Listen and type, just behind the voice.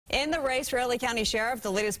In the race for LA County Sheriff,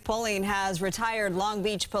 the latest polling has retired Long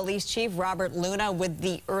Beach Police Chief Robert Luna with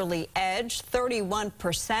the early edge,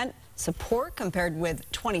 31% support compared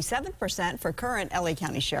with 27% for current LA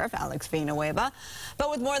County Sheriff Alex Villanueva.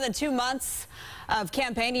 But with more than 2 months of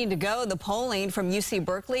campaigning to go, the polling from UC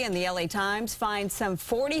Berkeley and the LA Times finds some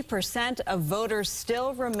 40% of voters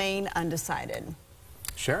still remain undecided.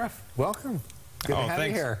 Sheriff, welcome. Good to have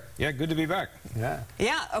you here. Yeah, good to be back. Yeah,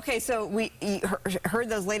 okay, so we heard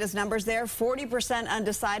those latest numbers there, 40%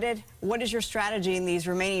 undecided. What is your strategy in these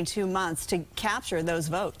remaining 2 months to capture those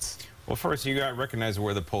votes? Well, first, you got to recognize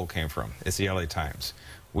where the poll came from. It's the LA Times.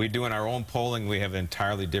 We're doing our own polling. We have an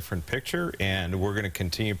entirely different picture, and we're going to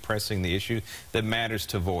continue pressing the issue that matters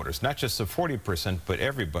to voters, not just the 40%, but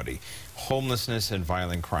everybody. Homelessness and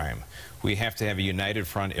violent crime. We have to have a united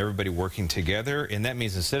front, everybody working together, and that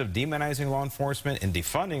means instead of demonizing law enforcement and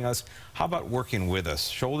defunding us, how about working with us,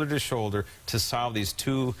 shoulder to shoulder, to solve these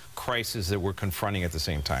two crises that we're confronting at the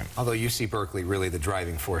same time? Although UC Berkeley really the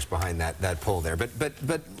driving force behind that poll there. But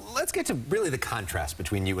let's get to really the contrast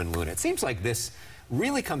between you and Luna. It seems like this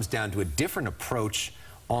really comes down to a different approach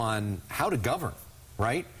on how to govern,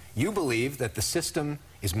 right? You believe that the system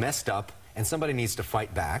is messed up and somebody needs to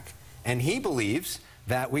fight back, and he believes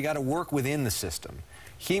that we got to work within the system.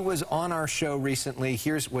 He was on our show recently.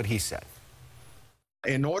 Here's what he said.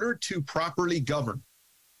 In order to properly govern,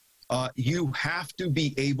 you have to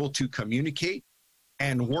be able to communicate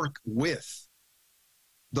and work with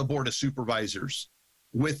the Board of Supervisors,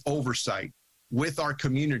 with oversight, with our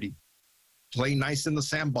community. Play nice in the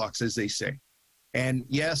sandbox, as they say. And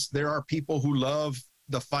yes, there are people who love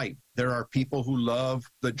the fight. There are people who love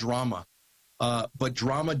the drama. But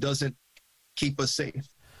drama doesn't keep us safe.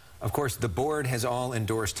 Of course, the board has all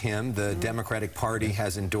endorsed him. The Democratic Party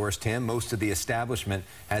has endorsed him. Most of the establishment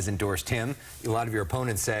has endorsed him. A lot of your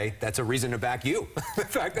opponents say that's a reason to back you, the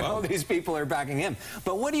fact that all these people are backing him.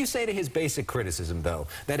 But what do you say to his basic criticism, though,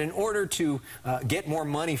 that in order to get more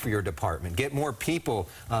money for your department, get more people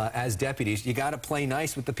as deputies, you got to play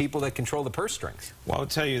nice with the people that control the purse strings? Well, I'll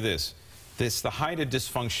tell you this. This the height of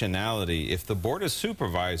dysfunctionality. If the Board of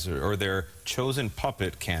Supervisors or their chosen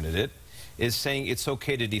puppet candidate is saying it's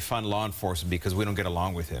okay to defund law enforcement because we don't get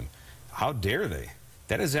along with him, how dare they?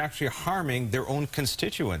 That is actually harming their own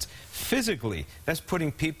constituents. Physically, that's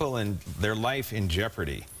putting people and their life in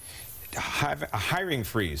jeopardy. Have a hiring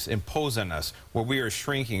freeze imposed on us where we are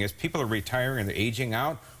shrinking. As people are retiring and they're aging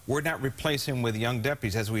out, we're not replacing with young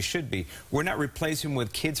deputies as we should be. We're not replacing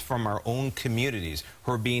with kids from our own communities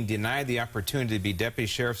who are being denied the opportunity to be deputy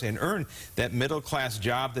sheriffs and earn that middle-class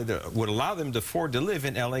job that would allow them to afford to live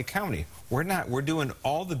in LA County. We're not. We're doing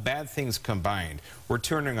all the bad things combined. We're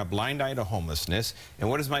turning a blind eye to homelessness. And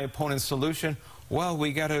what is my opponent's solution? Well,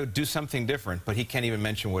 we got to do something different, but he can't even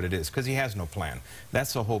mention what it is because he has no plan.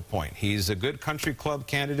 That's the whole point. He's a good country club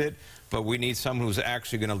candidate, but we need someone who's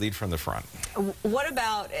actually going to lead from the front. What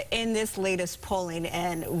about in this latest polling,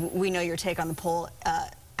 and we know your take on the poll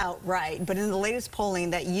outright, but in the latest polling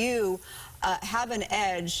that you have an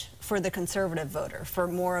edge for the conservative voter, for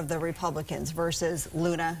more of the Republicans versus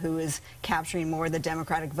Luna, who is capturing more of the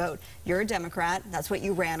Democratic vote. You're a Democrat. That's what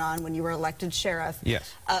you ran on when you were elected sheriff.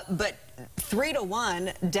 Yes. But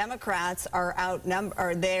 3-1, Democrats are outnumbered,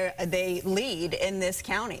 or they lead in this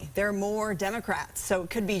county. There are more Democrats, so it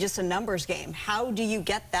could be just a numbers game. How do you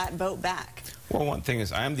get that vote back? Well, one thing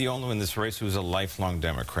is, I'm the only one in this race who's a lifelong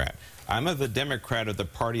Democrat. I'm the Democrat of the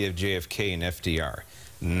party of JFK and FDR.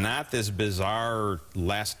 Not this bizarre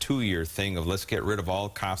last 2-year thing of let's get rid of all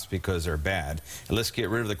cops because they're bad, and let's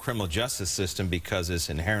get rid of the criminal justice system because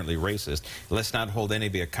it's inherently racist. Let's not hold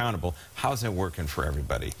anybody accountable. How's that working for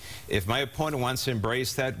everybody? If my opponent wants to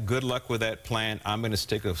embrace that, good luck with that plan. I'm going to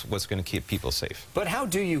stick with what's going to keep people safe. But how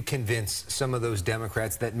do you convince some of those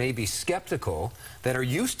Democrats that may be skeptical, that are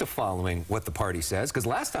used to following what the party says? Because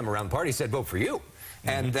last time around, the party said vote for you.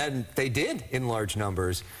 And then they did in large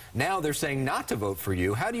numbers. Now they're saying not to vote for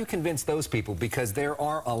you. How do you convince those people? Because there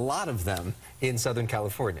are a lot of them in Southern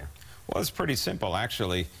California. Well, it's pretty simple,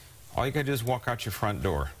 actually. All you got to do is walk out your front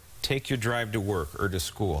door. Take your drive to work or to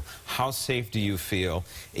school. How safe do you feel?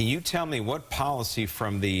 And you tell me what policy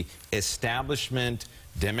from the establishment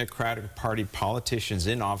Democratic Party politicians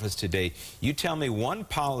in office today, you tell me one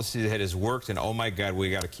policy that has worked and, oh my God, we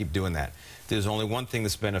got to keep doing that. There's only one thing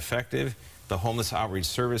that's been effective. The Homeless Outreach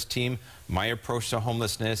Service Team, my approach to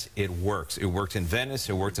homelessness, it works. It worked in Venice,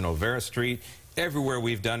 it worked in Olvera Street. Everywhere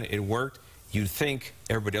we've done it, it worked. You'd think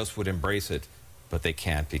everybody else would embrace it. but they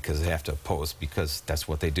can't because they have to oppose, because that's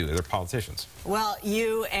what they do. They're politicians. Well,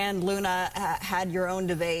 you and Luna had your own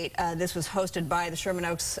debate. This was hosted by the Sherman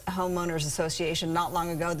Oaks Homeowners Association not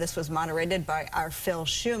long ago. This was moderated by our Phil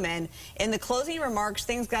Schuman. In the closing remarks,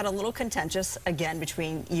 things got a little contentious again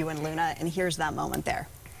between you and Luna, and here's that moment there.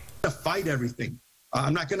 To fight everything.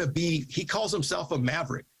 I'm not going to be, he calls himself a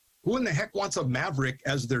maverick. Who in the heck wants a maverick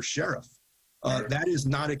as their sheriff? That is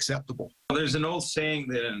not acceptable. Well, there's an old saying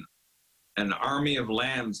that an army of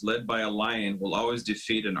lambs led by a lion will always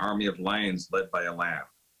defeat an army of lions led by a lamb.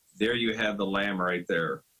 There you have the lamb right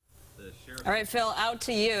there. All right, Phil, out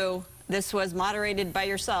to you. This was moderated by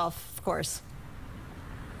yourself, of course.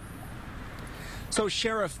 So,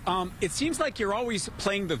 Sheriff, it seems like you're always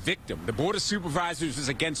playing the victim. The Board of Supervisors is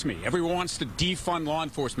against me. Everyone wants to defund law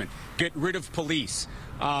enforcement, get rid of police.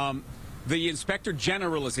 The Inspector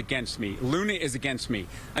General is against me. Luna is against me.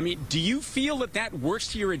 I mean, do you feel that that works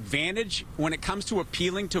to your advantage when it comes to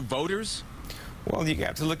appealing to voters? Well, you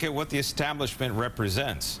have to look at what the establishment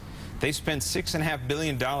represents. They spent $6.5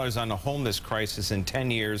 billion on the homeless crisis in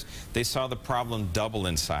 10 years. They saw the problem double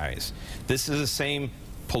in size. This is the same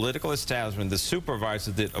political establishment, the supervisor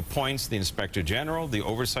that appoints the Inspector General, the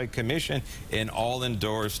Oversight Commission, and all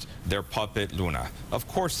endorsed their puppet, Luna. Of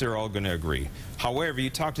course, they're all going to agree. However, you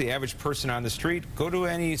talk to the average person on the street, go to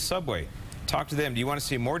any subway, talk to them. Do you want to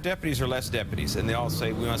see more deputies or less deputies? And they all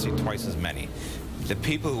say, we want to see twice as many. The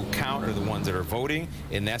people who count are the ones that are voting,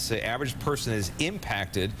 and that's the average person that is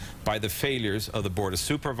impacted by the failures of the Board of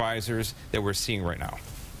Supervisors that we're seeing right now.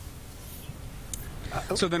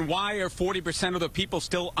 So then why are 40% of the people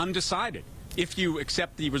still undecided? If you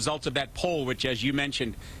accept the results of that poll, which, as you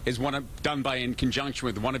mentioned, is done in conjunction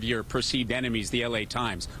with one of your perceived enemies, the LA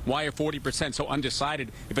Times, why are 40% so undecided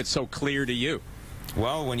if it's so clear to you?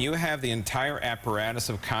 Well, when you have the entire apparatus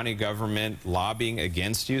of county government lobbying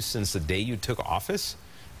against you since the day you took office,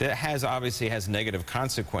 that obviously has negative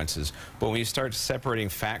consequences. But when you start separating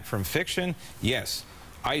fact from fiction, yes,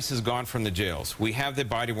 ICE is gone from the jails. We have the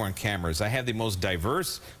body-worn cameras. I have the most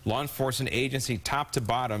diverse law enforcement agency, top to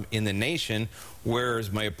bottom, in the nation,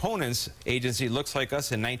 whereas my opponent's agency looks like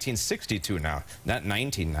us in 1962 now, not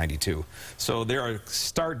 1992. So there are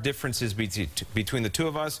stark differences between the two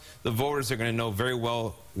of us. The voters are going to know very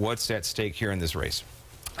well what's at stake here in this race.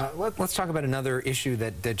 Let's talk about another issue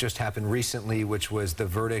that just happened recently, which was the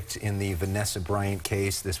verdict in the Vanessa Bryant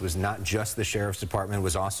case. This was not just the Sheriff's Department, it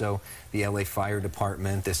was also the LA Fire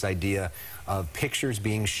Department. This idea of pictures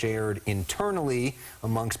being shared internally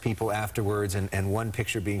amongst people afterwards, and one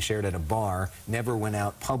picture being shared at a bar never went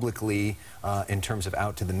out publicly in terms of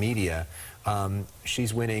out to the media.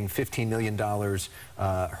 She's winning $15 million,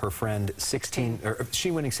 her friend she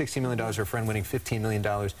winning $16 million, her friend winning $15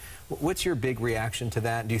 million. What's your big reaction to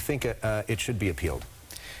that? Do you think it should be appealed?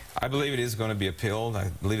 I believe it is going to be appealed. I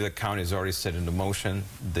believe the county has already set into motion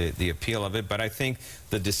the appeal of it, but I think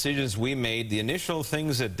the decisions we made, the initial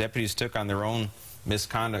things that deputies took on their own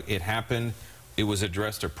misconduct, it happened. It was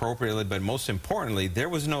addressed appropriately, but most importantly, there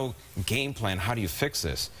was no game plan. How do you fix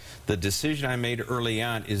this? The decision I made early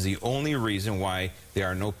on is the only reason why there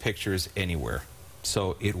are no pictures anywhere.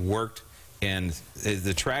 So it worked, and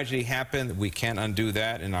the tragedy happened. We can't undo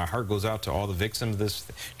that, and our heart goes out to all the victims of this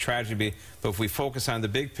tragedy. But if we focus on the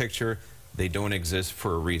big picture, they don't exist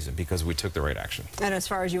for a reason, because we took the right action. And as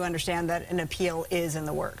far as you understand, that an appeal is in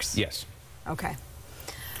the works? Yes. Okay.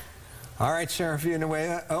 All right, Sheriff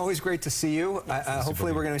Villanueva, always great to see you.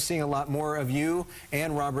 Hopefully we're going to be seeing a lot more of you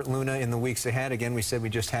and Robert Luna in the weeks ahead. Again, we said we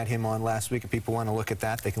just had him on last week. If people want to look at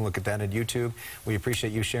that, they can look at that at YouTube. We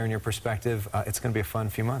appreciate you sharing your perspective. It's going to be a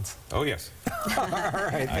fun few months. Oh, yes. All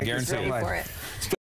right. I guarantee you so much. For it.